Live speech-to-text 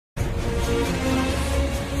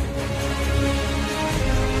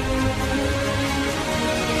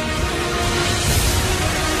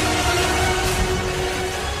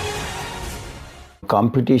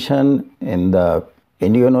competition in the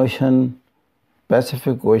Indian Ocean,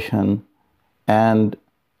 Pacific Ocean and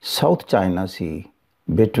South China Sea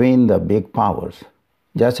between the big powers.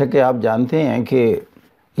 جیسا کہ آپ جانتے ہیں کہ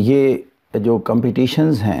یہ جو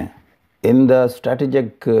کمپٹیشنز ہیں in the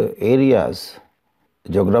strategic areas,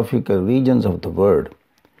 geographical regions of the world,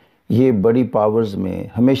 یہ بڑی پاورز میں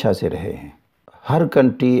ہمیشہ سے رہے ہیں. ہر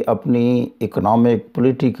کنٹری اپنی اکنامک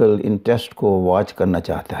پولیٹیکل انٹرسٹ کو واچ کرنا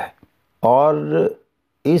چاہتا ہے، اور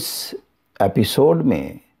اس ایپیسوڈ میں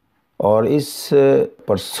اور اس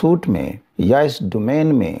پرسوٹ میں یا اس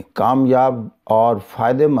ڈومین میں کامیاب اور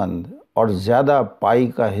فائدہ مند اور زیادہ پائی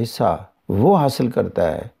کا حصہ وہ حاصل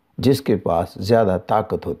کرتا ہے جس کے پاس زیادہ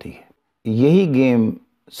طاقت ہوتی ہے. یہی گیم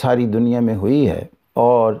ساری دنیا میں ہوئی ہے،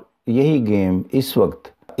 اور یہی گیم اس وقت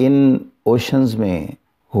ان اوشنز میں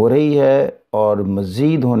ہو رہی ہے اور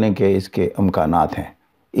مزید ہونے کے اس کے امکانات ہیں.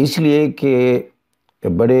 اس لیے کہ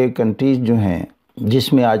بڑے کنٹریز جو ہیں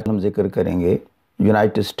جس میں آج ہم ذکر کریں گے،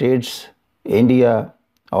 یونائٹڈ اسٹیٹس، انڈیا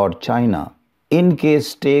اور چائنا، ان کے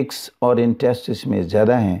سٹیکس اور انٹرسٹ اس میں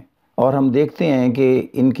زیادہ ہیں، اور ہم دیکھتے ہیں کہ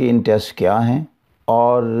ان کے انٹرسٹ کیا ہیں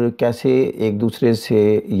اور کیسے ایک دوسرے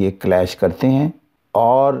سے یہ کلیش کرتے ہیں،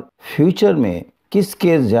 اور فیوچر میں کس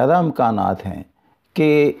کے زیادہ امکانات ہیں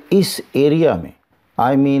کہ اس ایریا میں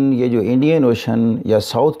یہ جو انڈین اوشن یا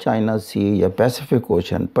ساؤتھ چائنا سی یا Pacific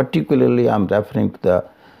ocean, particularly I am referring to the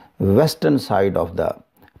western side of the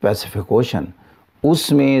Pacific ocean,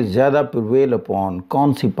 اس میں زیادہ پرویل اپون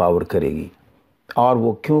کون سی پاور کرے گی اور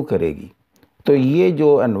وہ کیوں کرے گی. تو یہ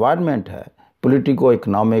جو انوائرمنٹ ہے پولیٹیکو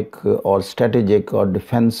اکنامک اور اسٹریٹجک اور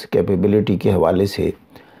ڈیفنس کیپیبلٹی کے حوالے سے،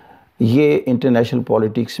 یہ انٹرنیشنل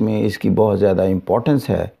پولیٹکس میں اس کی بہت زیادہ امپورٹنس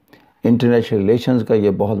ہے. انٹرنیشنل ریلیشنز کا یہ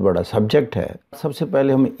بہت بڑا سبجیکٹ ہے. سب سے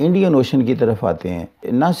پہلے ہم انڈین اوشن کی طرف آتے ہیں.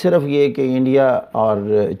 نہ صرف یہ کہ انڈیا اور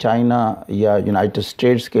چائنا یا یونائٹڈ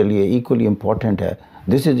اسٹیٹس کے لیے ایکولی امپورٹنٹ ہے،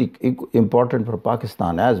 دس is important for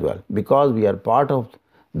Pakistan as well because we are part of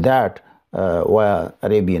that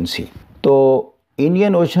Arabian سی. تو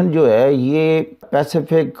انڈین اوشن جو ہے یہ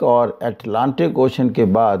پیسیفک اور اٹلانٹک اوشن کے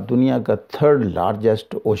بعد دنیا کا تھرڈ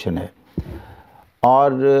لارجسٹ اوشن ہے،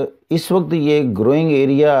 اور اس وقت یہ گروئنگ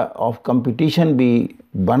ایریا آف کمپٹیشن بھی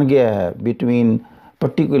بن گیا ہے between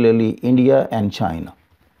particularly India and China,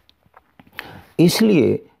 اس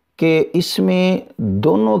لیے کہ اس میں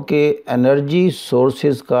دونوں کے انرجی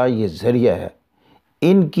سورسز کا یہ ذریعہ ہے.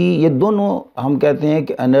 ان کی یہ دونوں ہم کہتے ہیں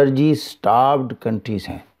کہ انرجی سٹاروڈ کنٹریز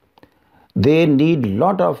ہیں. They need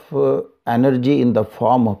lot of energy in the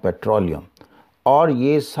form of petroleum, اور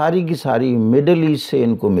یہ ساری کی ساری مڈل ایسٹ سے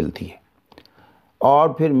ان کو ملتی ہے. اور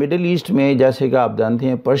پھر مڈل ایسٹ میں جیسے کہ آپ جانتے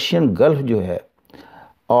ہیں پرشین گلف جو ہے،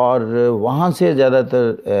 اور وہاں سے زیادہ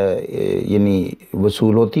تر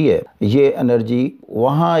وصول ہوتی ہے یہ انرجی.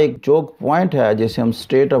 وہاں ایک چوک پوائنٹ ہے جیسے ہم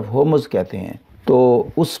اسٹریٹ آف ہارمز کہتے ہیں، تو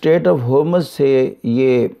اس اسٹریٹ آف ہارمز سے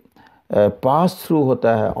یہ پاس تھرو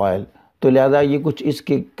ہوتا ہے آئل. تو لہذا یہ کچھ اس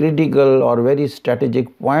کے کریٹیکل اور ویری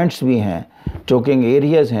اسٹریٹجک پوائنٹس بھی ہیں، چوکنگ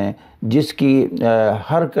ایریاز ہیں، جس کی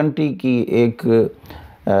ہر کنٹری کی ایک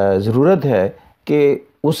ضرورت ہے کہ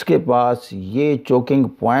اس کے پاس یہ چوکنگ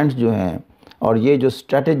پوائنٹس جو ہیں اور یہ جو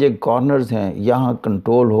اسٹریٹجک کارنرز ہیں یہاں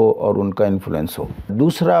کنٹرول ہو اور ان کا انفلوئنس ہو.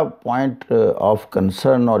 دوسرا پوائنٹ آف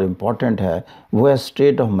کنسرن اور امپورٹنٹ ہے وہ ہے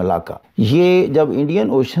اسٹریٹ آف ملاکا. یہ جب انڈین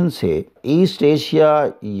اوشن سے ایسٹ ایشیا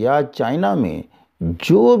یا چائنا میں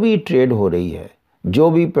جو بھی ٹریڈ ہو رہی ہے، جو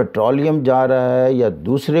بھی پیٹرولیم جا رہا ہے یا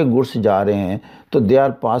دوسرے گڈس جا رہے ہیں، تو they are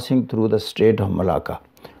passing through the street of Malacca.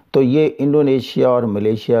 تو یہ انڈونیشیا اور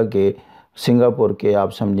ملیشیا کے، سنگاپور کے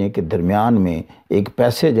آپ سمجھیں کہ درمیان میں ایک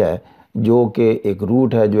پیسیج ہے، جو کہ ایک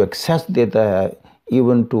روٹ ہے جو ایکسیس دیتا ہے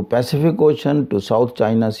even to Pacific ocean, to south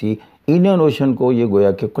China Sea. Indian ocean کو یہ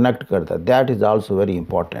گویا کہ کنیکٹ کرتا ہے. That is also very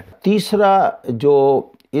important. تیسرا جو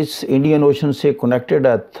اس انڈین اوشن سے کنیکٹڈ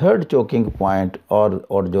ہے، تھرڈ چوکنگ پوائنٹ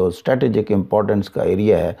اور جو اسٹریٹجک امپورٹنس کا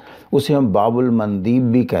ایریا ہے، اسے ہم باب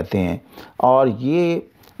المندیب بھی کہتے ہیں. اور یہ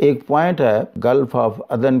ایک پوائنٹ ہے گلف آف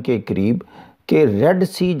عدن کے قریب کہ ریڈ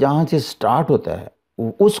سی جہاں سے سٹارٹ ہوتا ہے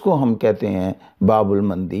اس کو ہم کہتے ہیں باب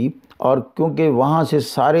المندیب. اور کیونکہ وہاں سے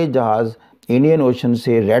سارے جہاز انڈین اوشن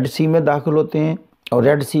سے ریڈ سی میں داخل ہوتے ہیں، اور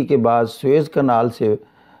ریڈ سی کے بعد سویز کنال سے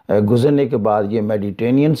گزرنے کے بعد یہ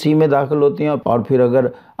میڈیٹرینین سی میں داخل ہوتے ہیں، اور پھر اگر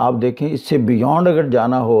آپ دیکھیں اس سے بیونڈ اگر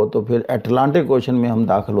جانا ہو تو پھر اٹلانٹک اوشن میں ہم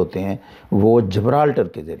داخل ہوتے ہیں وہ جبرالٹر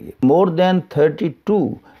کے ذریعے. مور دین 32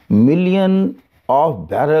 million of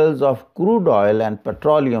بیرلز of crude oil and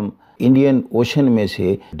petroleum Indian ocean میں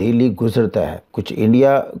سے ڈیلی گزرتا ہے. کچھ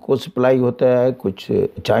انڈیا کو سپلائی ہوتا ہے، کچھ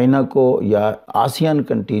چائنا کو یا آسیان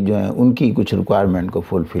کنٹری جو ہیں ان کی کچھ ریکوائرمنٹ کو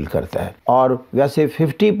فلفل کرتا ہے. اور ویسے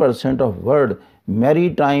 50% آف ورلڈ میری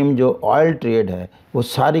ٹائم جو آئل ٹریڈ ہے وہ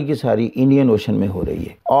ساری کی ساری انڈین اوشن میں ہو رہی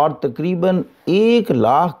ہے، اور تقریباً 1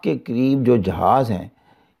 لاکھ کے قریب جو جہاز ہیں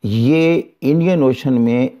یہ انڈین اوشن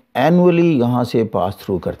میں اینولی یہاں سے پاس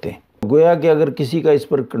تھرو کرتے ہیں۔ گویا کہ اگر کسی کا اس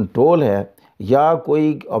پر کنٹرول ہے یا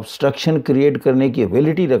کوئی obstruction کریٹ کرنے کی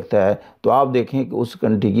ایبیلٹی رکھتا ہے تو آپ دیکھیں کہ اس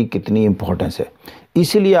کنٹری کی کتنی امپورٹنس ہے۔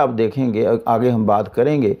 اس لیے آپ دیکھیں گے، آگے ہم بات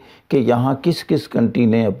کریں گے کہ یہاں کس کس کنٹری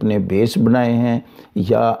نے اپنے بیس بنائے ہیں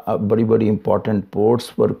یا بڑی بڑی امپورٹنٹ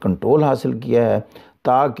پورٹس پر کنٹرول حاصل کیا ہے،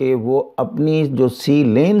 تاکہ وہ اپنی جو سی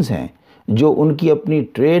لینز ہیں، جو ان کی اپنی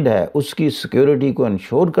ٹریڈ ہے، اس کی سیکیورٹی کو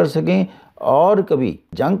انشور کر سکیں، اور کبھی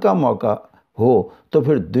جنگ کا موقع ہو تو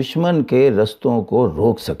پھر دشمن کے رستوں کو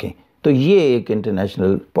روک سکیں۔ تو یہ ایک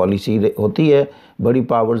انٹرنیشنل پالیسی ہوتی ہے بڑی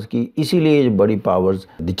پاورز کی، اسی لیے بڑی پاورز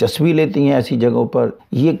دلچسپی لیتی ہیں ایسی جگہوں پر۔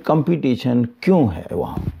 یہ کمپٹیشن کیوں ہے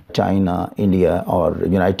وہاں؟ چائنا، انڈیا اور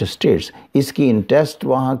یونائٹڈ اسٹیٹس، اس کی انٹرسٹ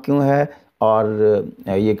وہاں کیوں ہے اور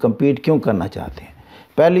یہ کمپیٹ کیوں کرنا چاہتے ہیں؟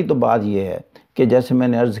 پہلی تو بات یہ ہے کہ جیسے میں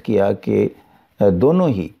نے عرض کیا کہ دونوں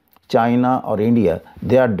ہی چائنا اور India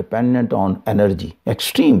they are dependent on energy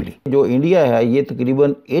extremely. جو انڈیا ہے یہ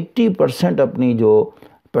تقریباً 80% اپنی جو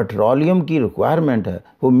پیٹرولیم کی ریکوائرمنٹ ہے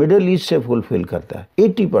وہ مڈل ایسٹ سے فلفل کرتا ہے،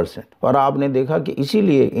 80%۔ اور آپ نے دیکھا کہ اسی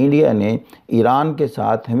لیے انڈیا نے ایران کے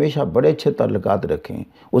ساتھ ہمیشہ بڑے اچھے تعلقات رکھے ہیں،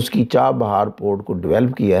 اس کی چاہ بہار پورٹ کو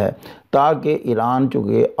ڈیولپ کیا ہے، تاکہ ایران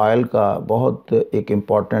چونکہ آئل کا بہت ایک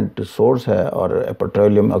امپورٹنٹ سورس ہے اور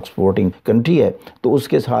پیٹرولیم ایکسپورٹنگ کنٹری ہے، تو اس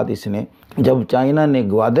کے ساتھ اس نے، جب چائنا نے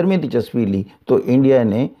گوادر میں دلچسپی لی تو انڈیا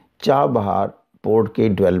نے چاہ بہار پورٹ کے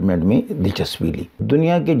ڈیولپمنٹ میں دلچسپی لی۔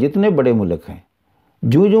 دنیا کے جتنے بڑے ملک ہیں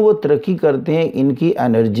جو وہ ترقی کرتے ہیں ان کی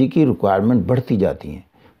انرجی کی ریکوائرمنٹ بڑھتی جاتی ہیں۔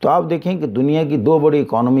 تو آپ دیکھیں کہ دنیا کی 2 بڑی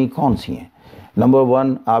اکانومی کون سی ہیں؟ نمبر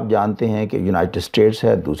 1 آپ جانتے ہیں کہ یونائٹڈ اسٹیٹس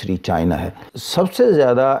ہے، دوسری چائنا ہے۔ سب سے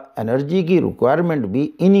زیادہ انرجی کی ریکوائرمنٹ بھی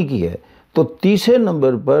انہی کی ہے۔ تو تیسرے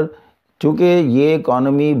نمبر پر چونکہ یہ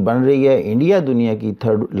اکانومی بن رہی ہے انڈیا دنیا کی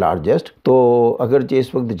 3rd لارجسٹ، تو اگرچہ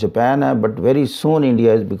اس وقت جاپان ہے but very soon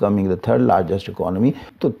India is becoming the 3rd largest economy,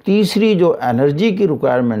 تو تیسری جو انرجی کی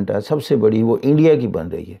ریکوائرمنٹ ہے سب سے بڑی وہ انڈیا کی بن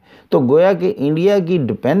رہی ہے۔ تو گویا کہ انڈیا کی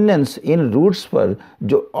ڈپینڈنس ان روٹس پر،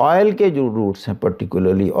 جو آئل کے جو روٹس ہیں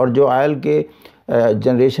پرٹیکولرلی، اور جو آئل کے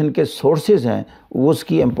جنریشن کے سورسز ہیں، اس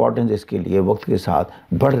کی امپورٹنس اس کے لیے وقت کے ساتھ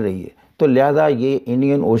بڑھ رہی ہے۔ تو لہذا یہ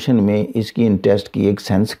انڈین اوشن میں اس کی انٹرسٹ کی ایک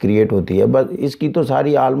سینس کریٹ ہوتی ہے، بس اس کی تو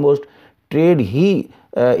ساری آلموسٹ ٹریڈ ہی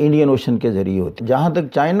انڈین اوشن کے ذریعے ہوتی ہے۔ جہاں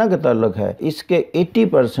تک چائنا کا تعلق ہے، اس کے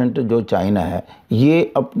 80% جو چائنا ہے یہ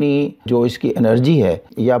اپنی جو اس کی انرجی ہے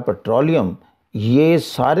یا پیٹرولیم، یہ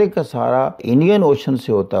سارے کا سارا انڈین اوشن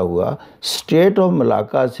سے ہوتا ہوا اسٹریٹ آف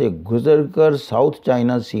ملاکا سے گزر کر ساؤتھ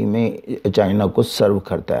چائنا سی میں چائنا کو سرو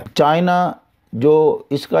کرتا ہے۔ چائنا جو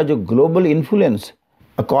اس کا جو گلوبل انفلوئنس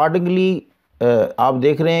اکارڈنگلی آپ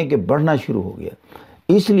دیکھ رہے ہیں کہ بڑھنا شروع ہو گیا،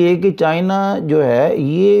 اس لیے کہ چائنا جو ہے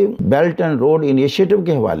یہ بیلٹ اینڈ روڈ انیشیٹو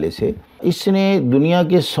کے حوالے سے اس نے دنیا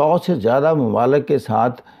کے 100 سے زیادہ ممالک کے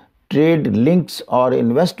ساتھ ٹریڈ لنکس اور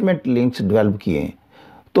انویسٹمنٹ لنکس ڈیولپ کیے ہیں۔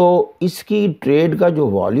 تو اس کی ٹریڈ کا جو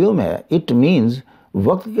والیوم ہے اٹ مینز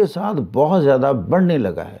وقت کے ساتھ بہت زیادہ بڑھنے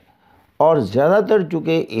لگا ہے، اور زیادہ تر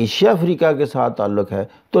چونکہ ایشیا افریقہ کے ساتھ تعلق ہے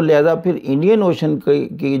تو لہذا پھر انڈین اوشن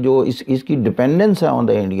کی جو اس کی ڈپینڈنس ہے آن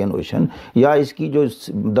دا انڈین اوشن، یا اس کی جو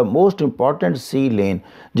دا موسٹ امپورٹنٹ سی لین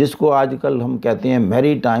جس کو آج کل ہم کہتے ہیں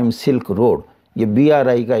میری ٹائم سلک روڈ، یہ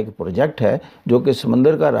BRI کا ایک پروجیکٹ ہے جو کہ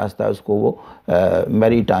سمندر کا راستہ ہے، اس کو وہ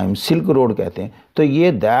میری ٹائم سلک روڈ کہتے ہیں۔ تو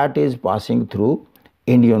یہ that is passing through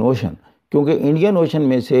Indian ocean, کیونکہ انڈین اوشن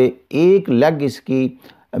میں سے ایک لیگ اس کی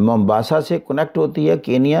ممباسا سے کنیکٹ ہوتی ہے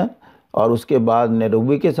کینیا، اور اس کے بعد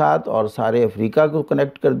نیروبی کے ساتھ اور سارے افریقہ کو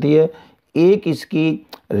کنیکٹ کرتی ہے، ایک اس کی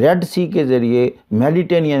ریڈ سی کے ذریعے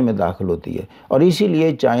میڈیٹرینین میں داخل ہوتی ہے، اور اسی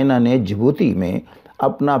لیے چائنا نے جبوتی میں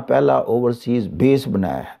اپنا پہلا اوورسیز بیس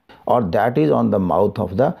بنایا ہے، اور that is on the mouth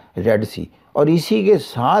of the red سی، اور اسی کے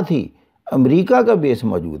ساتھ ہی امریکہ کا بیس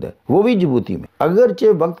موجود ہے، وہ بھی جبوتی میں۔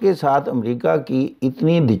 اگرچہ وقت کے ساتھ امریکہ کی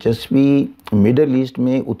اتنی دلچسپی مڈل ایسٹ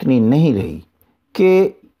میں اتنی نہیں رہی کہ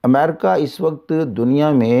امریکہ اس وقت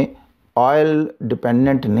دنیا میں آئل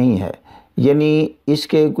ڈپینڈنٹ نہیں ہے، یعنی اس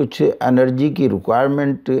کے کچھ انرجی کی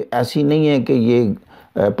ریکوائرمنٹ ایسی نہیں ہے کہ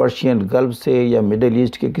یہ پرشین گلف سے یا مڈل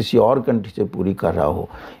ایسٹ کے کسی اور کنٹری سے پوری کر رہا ہو،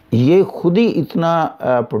 یہ خود ہی اتنا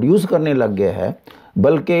پروڈیوس کرنے لگ گیا ہے،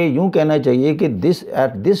 بلکہ یوں کہنا چاہیے کہ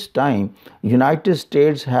at this time United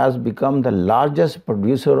States has become the largest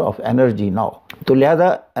producer of energy now. تو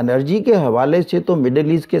لہذا انرجی کے حوالے سے تو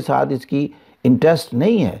مڈل ایسٹ کے ساتھ اس کی انٹرسٹ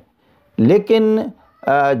نہیں ہے، لیکن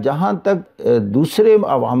جہاں تک دوسرے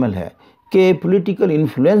عوامل ہے کہ پولیٹیکل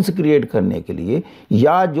انفلوئنس کریٹ کرنے کے لیے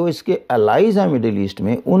یا جو اس کے الائز ہیں مڈل ایسٹ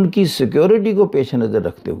میں ان کی سیکیورٹی کو پیش نظر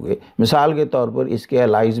رکھتے ہوئے، مثال کے طور پر اس کے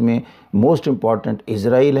الائز میں موسٹ امپورٹنٹ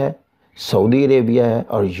اسرائیل ہے، سعودی عربیہ ہے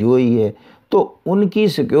اور یو اے ای ہے، تو ان کی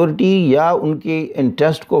سیکیورٹی یا ان کی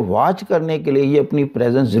انٹرسٹ کو واچ کرنے کے لیے یہ اپنی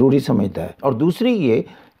پریزنس ضروری سمجھتا ہے۔ اور دوسری یہ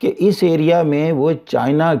کہ اس ایریا میں وہ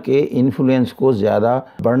چائنا کے انفلوئنس کو زیادہ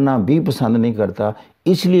بڑھنا بھی پسند نہیں کرتا،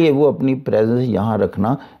 اس لیے وہ اپنی پریزنس یہاں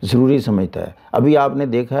رکھنا ضروری سمجھتا ہے۔ ابھی آپ نے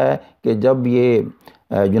دیکھا ہے کہ جب یہ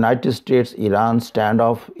United States Iran stand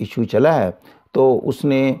of issue چلا ہے تو اس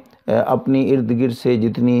نے اپنی ارد گرد سے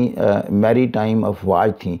جتنی میری ٹائم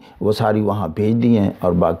افواج تھیں وہ ساری وہاں بھیج دی ہیں،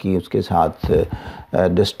 اور باقی اس کے ساتھ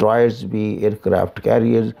ڈسٹرائرز بھی، ایئر کرافٹ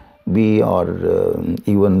کیریئرز بھی، اور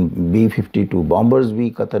ایون B-52 بامبرز بھی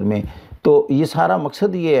قطر میں۔ تو یہ سارا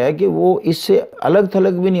مقصد یہ ہے کہ وہ اس سے الگ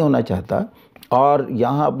تھلگ بھی نہیں ہونا چاہتا اور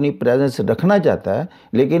یہاں اپنی پریزنس رکھنا چاہتا ہے،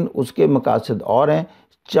 لیکن اس کے مقاصد اور ہیں۔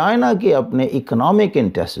 چائنا کے اپنے اکنامک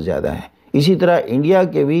انٹرسٹ زیادہ ہیں، اسی طرح انڈیا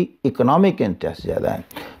کے بھی اکنامک انٹرسٹ زیادہ ہیں،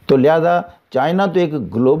 تو لہذا چائنا تو ایک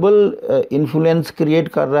گلوبل انفلوئنس کریٹ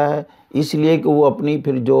کر رہا ہے، اس لیے کہ وہ اپنی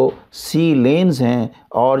پھر جو سی لینز ہیں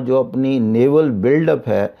اور جو اپنی نیول بلڈ اپ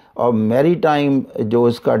ہے اور میری ٹائم جو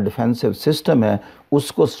اس کا ڈیفینسو سسٹم ہے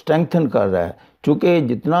اس کو سٹرینگتھن کر رہا ہے، چونکہ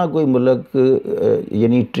جتنا کوئی ملک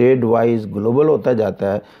یعنی ٹریڈ وائز گلوبل ہوتا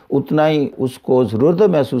جاتا ہے اتنا ہی اس کو ضرورت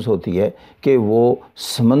محسوس ہوتی ہے کہ وہ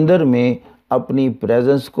سمندر میں اپنی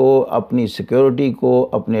پریزنس کو، اپنی سیکیورٹی کو،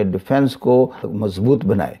 اپنے ڈیفنس کو مضبوط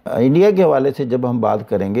بنائے۔ انڈیا کے حوالے سے جب ہم بات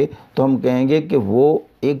کریں گے تو ہم کہیں گے کہ وہ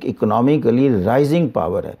ایک اکنامیکلی رائزنگ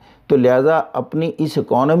پاور ہے، تو لہٰذا اپنی اس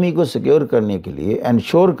اکانومی کو سیکیور کرنے کے لیے،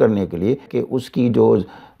 انشور کرنے کے لیے کہ اس کی جو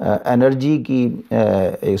انرجی کی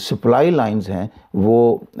سپلائی لائنز ہیں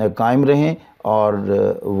وہ قائم رہیں اور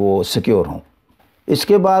وہ سیکیور ہوں۔ اس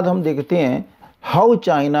کے بعد ہم دیکھتے ہیں how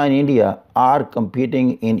China and India are competing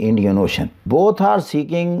in Indian Ocean. Both are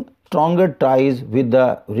seeking stronger ties with the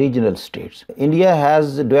regional states. India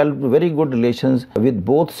has developed very good relations with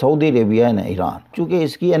both Saudi Arabia and Iran. چونکہ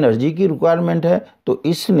اس کی energy کی requirement ہے تو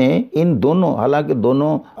اس نے ان دونوں، حالانکہ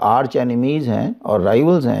دونوں arch enemies ہیں اور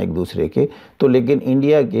رائیولز ہیں ایک دوسرے کے، تو لیکن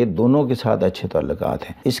انڈیا کے دونوں کے ساتھ اچھے تعلقات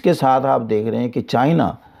ہیں۔ اس کے ساتھ آپ دیکھ رہے ہیں کہ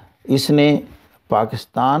چائنا، اس نے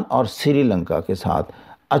پاکستان اور سری لنکا کے ساتھ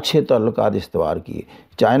اچھے تعلقات استوار کیے۔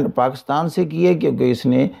 چائنا پاکستان سے کیے کیونکہ اس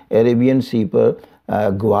نے عربین سی پر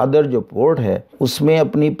گوادر جو پورٹ ہے اس میں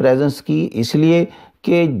اپنی پریزنس کی، اس لیے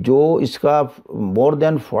کہ جو اس کا مور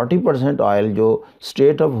دین 40% آئل جو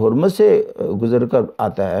اسٹیٹ آف ہرمز سے گزر کر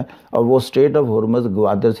آتا ہے، اور وہ اسٹیٹ آف ہرمز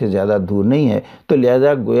گوادر سے زیادہ دور نہیں ہے، تو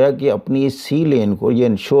لہذا گویا کہ اپنی سی لین کو یہ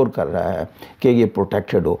انشور کر رہا ہے کہ یہ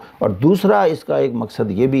پروٹیکٹڈ ہو۔ اور دوسرا اس کا ایک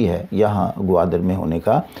مقصد یہ بھی ہے یہاں گوادر میں ہونے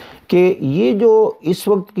کا کہ یہ جو اس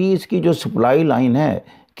وقت کی اس کی جو سپلائی لائن ہے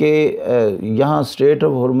کہ یہاں اسٹیٹ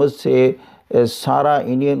آف ہرمز سے سارا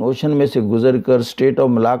انڈین اوشن میں سے گزر کر، اسٹیٹ آف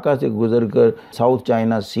ملاکا سے گزر کر ساؤتھ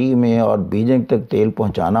چائنا سی میں اور بیجنگ تک تیل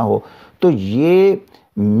پہنچانا ہو، تو یہ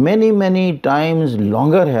مینی ٹائمز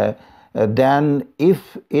لانگر ہے دین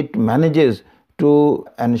if it manages to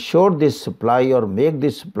ensure this supply اور make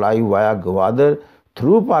this supply وایا Gwadar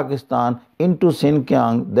through Pakistan into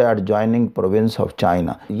Sinkiang the adjoining province of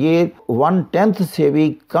China۔ یہ 1/10 سے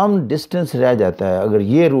بھی کم ڈسٹنس رہ جاتا ہے اگر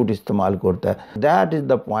یہ روٹ استعمال کرتا ہے۔ That is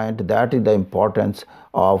the point, that is the importance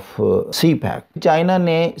of CPEC۔ China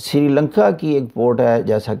نے سری لنکا کی ایک پورٹ ہے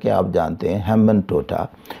جیسا کہ آپ جانتے ہیں ہیمبن ٹوٹا،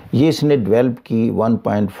 یہ اس نے ڈیولپ کی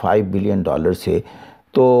 $1.5 بلین سے۔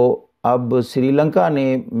 تو اب سری لنکا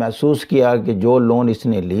نے محسوس کیا کہ جو لون اس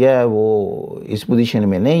نے لیا ہے وہ اس پوزیشن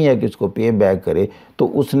میں نہیں ہے کہ اس کو پے بیک کرے، تو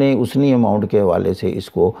اس نے اتنی اماؤنٹ کے حوالے سے اس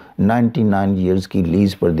کو 99 ایئرز کی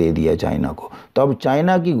لیز پر دے دیا چائنا کو۔ تو اب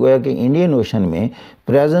چائنا کی گویا کہ انڈین اوشن میں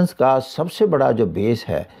پریزنس کا سب سے بڑا جو بیس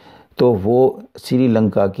ہے تو وہ سری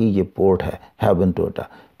لنکا کی یہ پورٹ ہے ہیبن ٹوٹا۔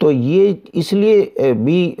 تو یہ اس لیے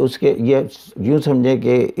بھی اس کے یہ یوں سمجھیں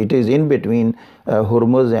کہ it is in between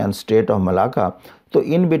Hormuz and state of Malacca, تو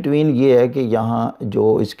ان بٹوین یہ ہے کہ یہاں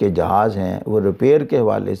جو اس کے جہاز ہیں وہ ریپیئر کے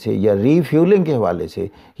حوالے سے یا ری فیولنگ کے حوالے سے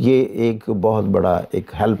یہ ایک بہت بڑا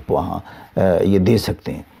ایک ہیلپ وہاں یہ دے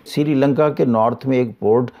سکتے ہیں۔ سری لنکا کے نارتھ میں ایک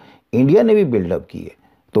پورٹ انڈیا نے بھی بلڈ اپ کی ہے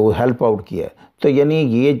تو ہیلپ آؤٹ کیا ہے، تو یعنی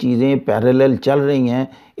یہ چیزیں پیرالل چل رہی ہیں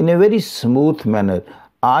ان اے ویری اسموتھ مینر۔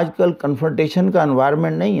 آج کل کنفرنٹیشن کا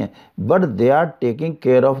انوائرمنٹ نہیں ہے، but they are taking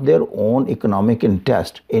care of their own economic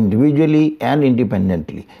interest individually and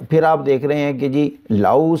independently. پھر آپ دیکھ رہے ہیں کہ جی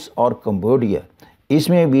لاؤس اور کمبوڈیا، اس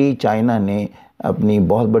میں بھی چائنا نے اپنی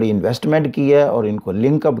بہت بڑی انویسٹمنٹ کی ہے اور ان کو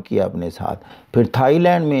لنک اپ کیا اپنے ساتھ. پھر تھائی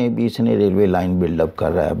لینڈ میں بھی اس نے ریلوے لائن بلڈ اپ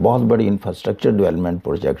کر رہا ہے, بہت بڑی انفراسٹرکچر ڈیولپمنٹ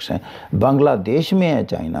پروجیکٹس ہیں. بنگلہ دیش میں ہے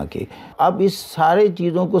چائنا کے. اب اس سارے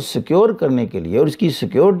چیزوں کو سیکیور کرنے کے لیے اور اس کی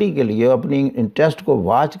سیکیورٹی کے لیے, اپنی انٹرسٹ کو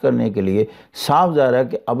واچ کرنے کے لیے صاف ظاہر ہے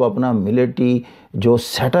کہ اب اپنا ملٹری جو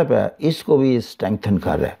سیٹ اپ ہے اس کو بھی اسٹرینگتھن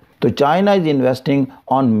کر رہا ہے. تو چائنا از انویسٹنگ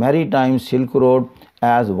آن میری time silk road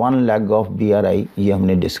as one league of BRI, یہ ہم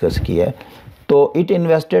نے ڈسکس کیا ہے. تو it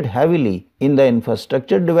invested heavily in the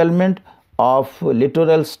infrastructure development of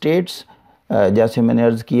littoral status. جیسے میں نے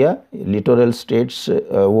عرض کیا, لٹورل اسٹیٹس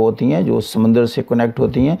وہ ہوتی ہیں جو سمندر سے کنیکٹ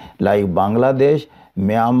ہوتی ہیں, لائک بنگلہ دیش,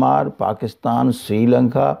 Myanmar, Pakistan, Sri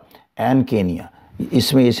Lanka and Kenya.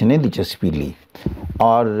 اس میں اس نے دلچسپی لی.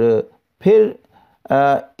 اور پھر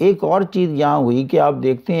ایک اور چیز یہاں ہوئی کہ آپ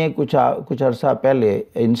دیکھتے ہیں کچھ عرصہ پہلے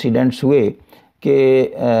انسیڈنٹس ہوئے کہ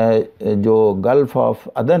جو گلف آف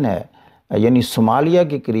عدن ہے یعنی صومالیہ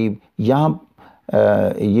کے قریب, یہاں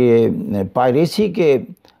یہ پائریسی کے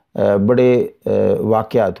بڑے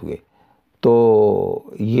واقعات ہوئے. تو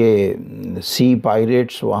یہ سی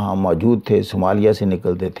پائریٹس وہاں موجود تھے, صومالیہ سے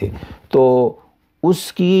نکلتے تھے. تو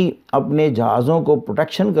اس کی اپنے جہازوں کو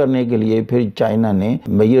پروٹیکشن کرنے کے لیے پھر چائنا نے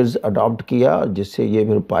میئرز اڈاپٹ کیا, جس سے یہ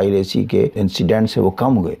پھر پائریسی کے انسیڈنٹ سے وہ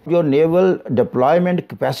کم ہوئے. جو نیول ڈپلائمنٹ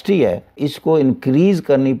کیپیسٹی ہے اس کو انکریز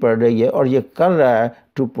کرنی پڑ رہی ہے, اور یہ کر رہا ہے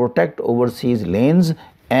to protect overseas lens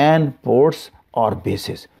and ports اور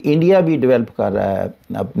بیسز. انڈیا بھی ڈیولپ کر رہا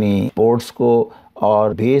ہے اپنی پورٹس کو,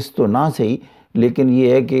 اور بیس تو نہ صحیح لیکن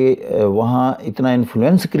یہ ہے کہ وہاں اتنا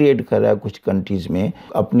انفلوئنس کریٹ کر رہا ہے کچھ کنٹریز میں,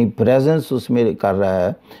 اپنی پریزنس اس میں کر رہا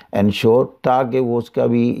ہے انشور, تاکہ وہ اس کا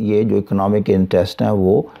بھی یہ جو اکنامک انٹرسٹ ہیں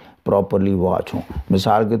وہ پراپرلی واچ ہوں.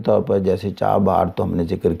 مثال کے طور پر جیسے چاہ بہار تو ہم نے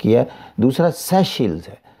ذکر کیا ہے. دوسرا سیشیلز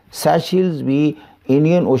ہے. سیشیلز بھی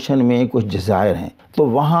انڈین اوشن میں کچھ جزائر ہیں, تو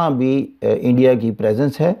وہاں بھی انڈیا کی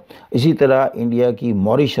پریزنس ہے. اسی طرح انڈیا کی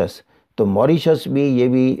موریشس, تو موریشس بھی یہ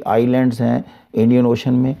بھی آئی لینڈز ہیں انڈین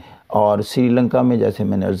اوشن میں. اور سری لنکا میں جیسے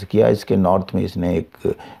میں نے عرض کیا اس کے نارتھ میں اس نے ایک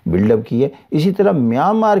بلڈ اپ کی ہے. اسی طرح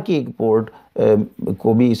میانمار کی ایک پورٹ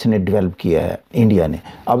کو بھی اس نے ڈیولپ کیا ہے انڈیا نے.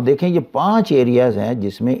 اب دیکھیں یہ 5 ایریاز ہیں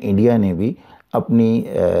جس میں انڈیا نے بھی اپنی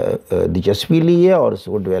دلچسپی لی ہے اور اس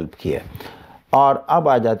کو ڈیولپ کیا ہے. اور اب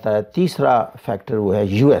آ جاتا ہے تیسرا فیکٹر, وہ ہے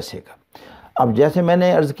USA کا. اب جیسے میں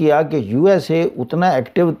نے عرض کیا کہ USA اتنا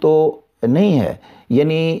ایکٹیو تو نہیں ہے,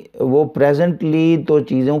 یعنی وہ پریزنٹلی تو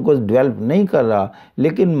چیزوں کو ڈیولپ نہیں کر رہا,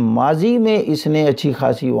 لیکن ماضی میں اس نے اچھی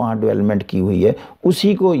خاصی وہاں ڈیولپمنٹ کی ہوئی ہے.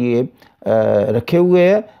 اسی کو یہ رکھے ہوئے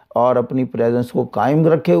ہے اور اپنی پریزنس کو قائم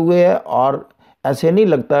رکھے ہوئے ہے, اور ایسے نہیں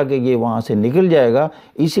لگتا کہ یہ وہاں سے نکل جائے گا,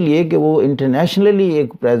 اس لیے کہ وہ انٹرنیشنلی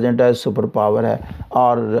ایک پریزنٹ ہے, سپر پاور ہے,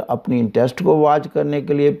 اور اپنی انٹرسٹ کو واچ کرنے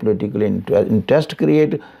کے لیے, پولیٹیکل انٹرسٹ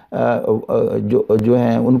کریٹ جو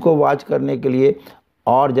ہیں ان کو واچ کرنے کے لیے.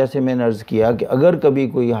 اور جیسے میں نے عرض کیا کہ اگر کبھی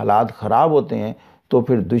کوئی حالات خراب ہوتے ہیں تو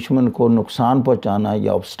پھر دشمن کو نقصان پہنچانا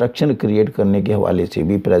یا obstruction کریٹ کرنے کے حوالے سے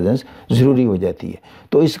بھی پریزنس ضروری ہو جاتی ہے.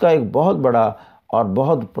 تو اس کا ایک بہت بڑا اور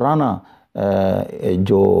بہت پرانا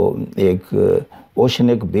جو ایک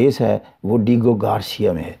اوشنک بیس ہے وہ ڈیگو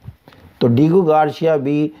گارشیا میں ہے. تو ڈیگو گارشیا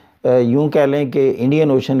بھی یوں کہہ لیں کہ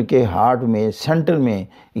انڈین اوشن کے ہارٹ میں, سینٹر میں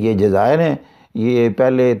یہ جزائر ہیں. یہ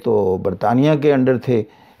پہلے تو برطانیہ کے انڈر تھے,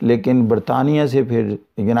 لیکن برطانیہ سے پھر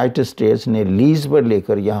یونائٹڈ اسٹیٹس نے لیز پر لے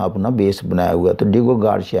کر یہاں اپنا بیس بنایا ہوا. تو ڈیگو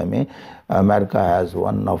گارشیا میں امریکہ has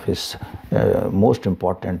one of his most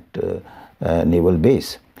important نیول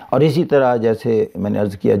بیس. اور اسی طرح جیسے میں نے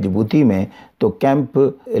عرض کیا جبوتی میں تو کیمپ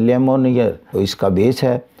لیمونیئر اس کا بیس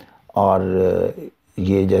ہے. اور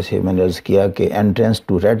یہ جیسے میں نے عرض کیا کہ انٹرنس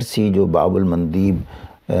ٹو ریڈ سی جو باب المندیب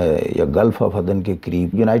یا گلف آف عدن کے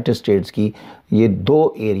قریب یونائٹڈ اسٹیٹس کی یہ 2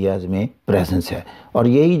 ایریاز میں پریزنس ہے. اور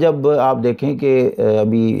یہی جب آپ دیکھیں کہ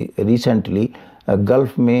ابھی ریسنٹلی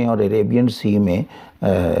گلف میں اور عربین سی میں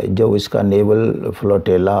جو اس کا نیول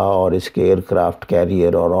فلوٹیلا اور اس کے ایئر کرافٹ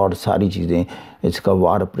کیریئر اور ساری چیزیں اس کا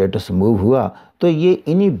وار اپریٹس موو ہوا, تو یہ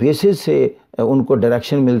انہی بیسز سے ان کو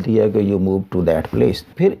ڈائریکشن ملتی ہے کہ you move to that place.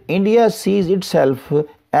 پھر India Cs it self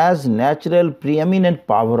as natural pre eminent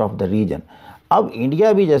power of the region. اب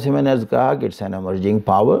انڈیا بھی جیسے میں نے عرض کہا کہ it's an emerging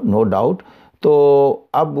power, no doubt. تو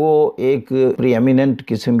اب وہ ایک پری ایمیننٹ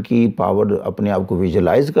قسم کی پاور اپنے آپ کو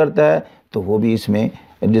ویژلائز کرتا ہے, تو وہ بھی اس میں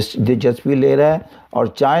دلچسپی لے رہا ہے. اور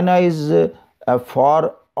چائنا از فار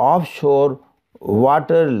آف شور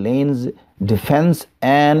water lens defence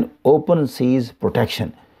and open Cs protection.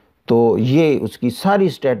 تو یہ اس کی ساری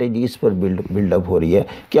اسٹریٹجی اس پر بلڈ اپ ہو رہی ہے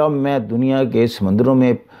کہ اب میں دنیا کے سمندروں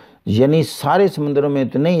میں یعنی سارے سمندروں میں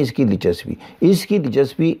تو نہیں اس کی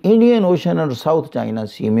دلچسپی انڈین اوشن اور ساؤتھ چائنا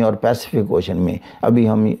سی میں اور پیسیفک اوشن میں. ابھی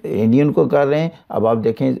ہم انڈین کو کر رہے ہیں, اب آپ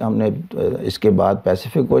دیکھیں ہم نے اس کے بعد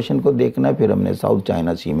پیسیفک اوشن کو دیکھنا ہے, پھر ہم نے ساؤتھ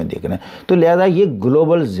چائنا سی میں دیکھنا ہے. تو لہذا یہ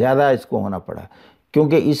گلوبل زیادہ اس کو ہونا پڑا,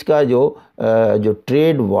 کیونکہ اس کا جو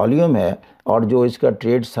ٹریڈ والیوم ہے اور جو اس کا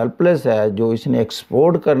ٹریڈ سرپلس ہے, جو اس نے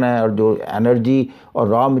ایکسپورٹ کرنا ہے, اور جو انرجی اور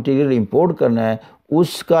را مٹیریل امپورٹ کرنا ہے,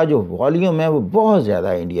 اس کا جو والیوم ہے وہ بہت زیادہ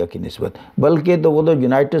ہے انڈیا کی نسبت, بلکہ تو وہ تو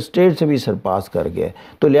یونائٹڈ اسٹیٹ سے بھی سرپاس کر گیا ہے.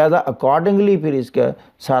 تو لہذا اکارڈنگلی پھر اس کا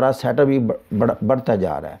سارا سیٹ اپ بھی بڑھتا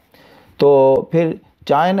جا رہا ہے. تو پھر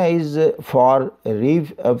China is for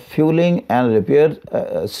refuelling and repair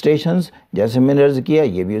stations, جیسے میں نے عرض کیا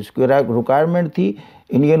یہ بھی اس کی ریکوائرمنٹ تھی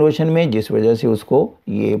انڈین اوشن میں, جس وجہ سے اس کو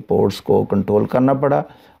یہ پورٹس کو کنٹرول کرنا پڑا.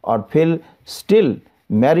 اور پھر اسٹل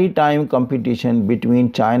میری time competition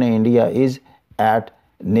between China India is at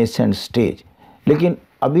نیسنٹ stage. لیکن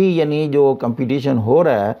ابھی یعنی جو کمپٹیشن ہو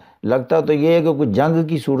رہا ہے لگتا تو یہ ہے کہ کوئی جنگ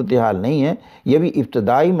کی صورتحال نہیں ہے, یہ بھی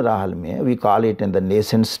ابتدائی مراحل میں ہے. وی call it in the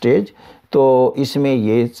نیسنٹ stage. تو اس میں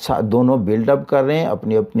یہ دونوں بلڈ اپ کر رہے ہیں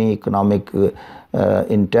اپنی اپنی اکنامک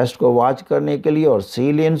انٹرسٹ کو واچ کرنے کے لیے, اور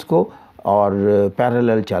سیلینس کو, اور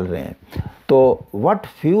پیرالل چل رہے ہیں. تو what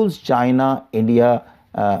fuels China India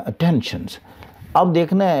tensions, اب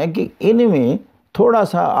دیکھنا ہے کہ ان میں تھوڑا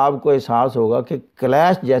سا آپ کو احساس ہوگا کہ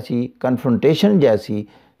کلیش جیسی, کنفرنٹیشن جیسی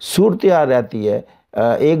صورتحال رہتی ہے,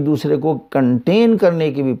 ایک دوسرے کو کنٹین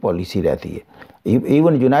کرنے کی بھی پالیسی رہتی ہے,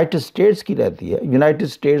 ایون یونائٹڈ اسٹیٹس کی رہتی ہے. یونائٹڈ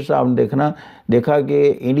اسٹیٹس آپ نے دیکھا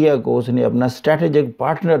کہ انڈیا کو اس نے اپنا اسٹریٹجک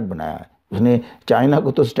پارٹنر بنایا ہے, اس نے چائنا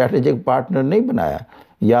کو تو اسٹریٹجک پارٹنر نہیں بنایا,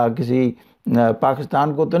 یا کسی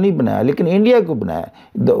پاکستان کو تو نہیں بنایا, لیکن انڈیا کو بنایا.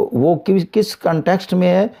 وہ کس کنٹیکسٹ میں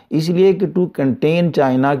ہے, اس لیے کہ ٹو کنٹین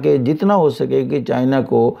چائنا, کے جتنا ہو سکے کہ چائنا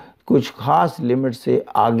کو کچھ خاص لمٹ سے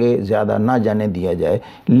آگے زیادہ نہ جانے دیا جائے.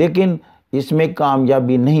 لیکن اس میں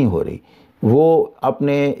کامیابی نہیں ہو رہی. وہ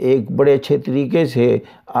اپنے ایک بڑے اچھے طریقے سے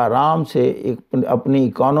آرام سے اپنی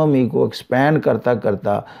اکانومی کو ایکسپینڈ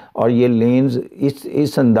کرتا اور یہ لینز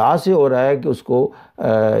اس انداز سے ہو رہا ہے کہ اس کو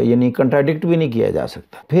یعنی کنٹراڈکٹ بھی نہیں کیا جا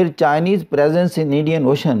سکتا. پھر Chinese presence in Indian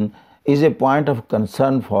ocean is a point of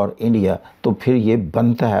concern for India. تو پھر یہ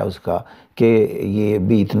بنتا ہے اس کا کہ یہ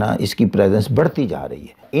بھی اتنا اس کی پریزنس بڑھتی جا رہی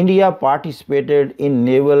ہے. India participated in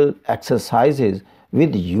naval exercises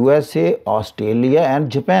with USA, Australia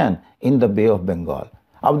and Japan ان دا بے آف بنگال.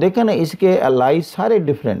 اب دیکھیں نا اس کے الائز سارے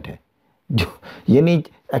ڈیفرنٹ ہیں, جو یعنی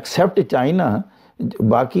ایکسیپٹ چائنا,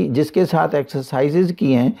 باقی جس کے ساتھ ایکسرسائزز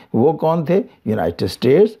کی ہیں وہ کون تھے؟ یونائٹڈ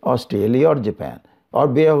اسٹیٹس, آسٹریلیا اور جاپان, اور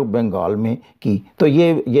بے آف بنگال میں کی. تو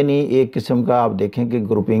یہ یعنی ایک قسم کا آپ دیکھیں کہ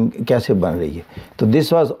گروپنگ کیسے بن رہی ہے. تو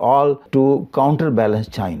this was all to counter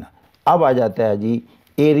balance China. اب آ جاتا ہے جی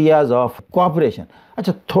ایریاز آف کوآپریشن.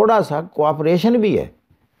 اچھا تھوڑا سا کوآپریشن بھی ہے.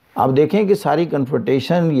 آپ دیکھیں کہ ساری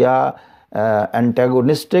کنفرنٹیشن یا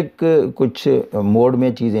انٹیگونسٹک کچھ موڈ میں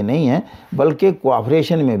چیزیں نہیں ہیں, بلکہ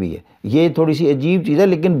کوآپریشن میں بھی ہے. یہ تھوڑی سی عجیب چیز ہے,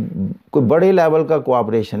 لیکن کوئی بڑے لیول کا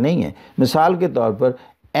کوآپریشن نہیں ہے. مثال کے طور پر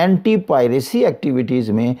اینٹی پائریسی ایکٹیویٹیز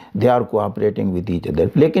میں they are cooperating with each other.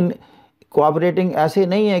 لیکن کوآپریٹنگ ایسے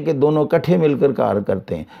نہیں ہے کہ دونوں کٹھے مل کر کار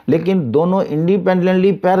کرتے ہیں, لیکن دونوں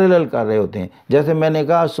انڈیپینڈنٹلی پیرالل کر رہے ہوتے ہیں. جیسے میں نے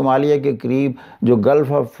کہا صومالیہ کے قریب جو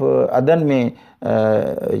گلف آف عدن میں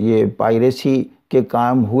یہ پائریسی کے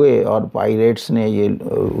کام ہوئے اور پائریٹس نے یہ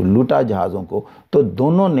لوٹا جہازوں کو, تو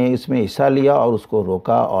دونوں نے اس میں حصہ لیا اور اس کو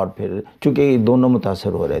روکا, اور پھر چونکہ یہ دونوں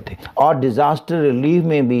متاثر ہو رہے تھے. اور ڈیزاسٹر ریلیف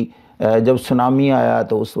میں بھی جب سونامی آیا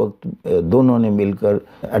تو اس وقت دونوں نے مل کر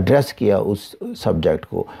ایڈریس کیا اس سبجیکٹ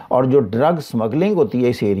کو. اور جو ڈرگ سمگلنگ ہوتی ہے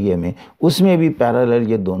اس ایریے میں, اس میں بھی پیرالل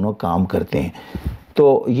یہ دونوں کام کرتے ہیں.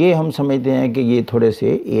 تو یہ ہم سمجھتے ہیں کہ یہ تھوڑے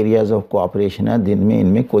سے ایریاز آف کوآپریشن ہیں جن میں ان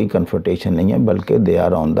میں کوئی کنفرنٹیشن نہیں ہے, بلکہ they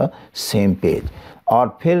are on the same page. اور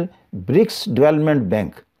پھر BRICS development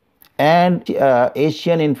bank and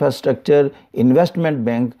Asian infrastructure investment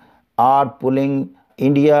bank are polling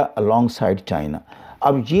India along side China.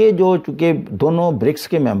 اب یہ جو چونکہ دونوں برکس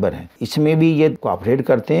کے ممبر ہیں, اس میں بھی یہ کوآپریٹ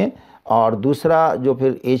کرتے ہیں. اور دوسرا جو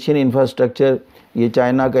پھر ایشین انفراسٹرکچر, یہ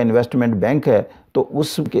چائنا کا انویسٹمنٹ بینک ہے, تو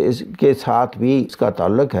اس کے ساتھ بھی اس کا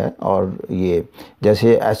تعلق ہے. اور یہ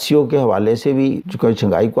جیسے SCO کے حوالے سے بھی چونکہ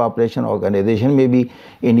شنگھائی کوآپریشن آرگنائزیشن میں بھی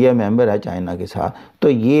انڈیا ممبر ہے چائنا کے ساتھ, تو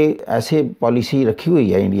یہ ایسے پالیسی رکھی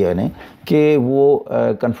ہوئی ہے انڈیا نے کہ وہ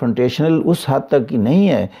کنفرنٹیشنل اس حد تک کی نہیں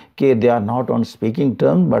ہے کہ they are not on speaking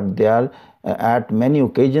term, but they are at many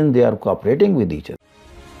occasion they are cooperating with each other.